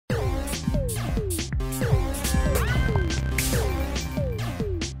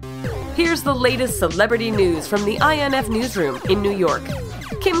here's the latest celebrity news from the INF newsroom in New York.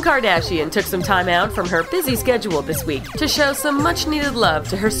 Kim Kardashian took some time out from her busy schedule this week to show some much-needed love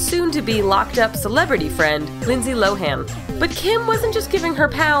to her soon-to-be locked-up celebrity friend, Lindsay Lohan. But Kim wasn't just giving her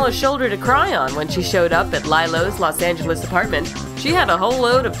pal a shoulder to cry on when she showed up at Lilo's Los Angeles apartment. She had a whole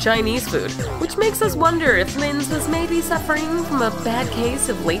load of Chinese food, which makes us wonder if Linz was maybe suffering from a bad case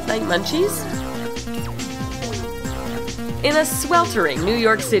of late-night munchies? In a sweltering New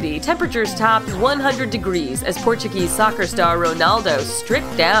York City, temperatures topped 100 degrees as Portuguese soccer star Ronaldo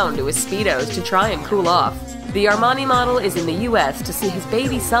stripped down to his Speedos to try and cool off. The Armani model is in the US to see his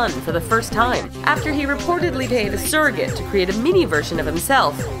baby son for the first time, after he reportedly paid a surrogate to create a mini version of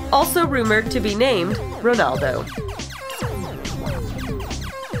himself, also rumored to be named Ronaldo.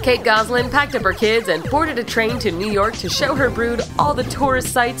 Kate Gosselin packed up her kids and boarded a train to New York to show her brood all the tourist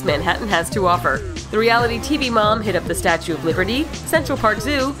sights Manhattan has to offer. The reality TV mom hit up the Statue of Liberty, Central Park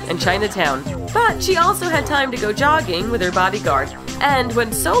Zoo, and Chinatown. But she also had time to go jogging with her bodyguard, and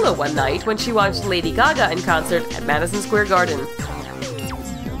went solo one night when she watched Lady Gaga in concert at Madison Square Garden.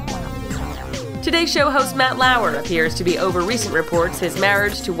 Today Show host Matt Lauer appears to be over recent reports his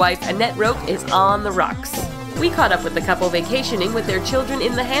marriage to wife Annette Roque is on the rocks. We caught up with the couple vacationing with their children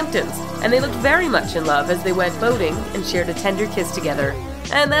in the Hamptons, and they looked very much in love as they went boating and shared a tender kiss together.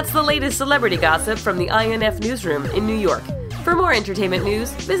 And that's the latest celebrity gossip from the INF newsroom in New York. For more entertainment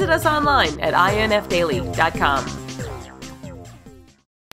news, visit us online at infdaily.com.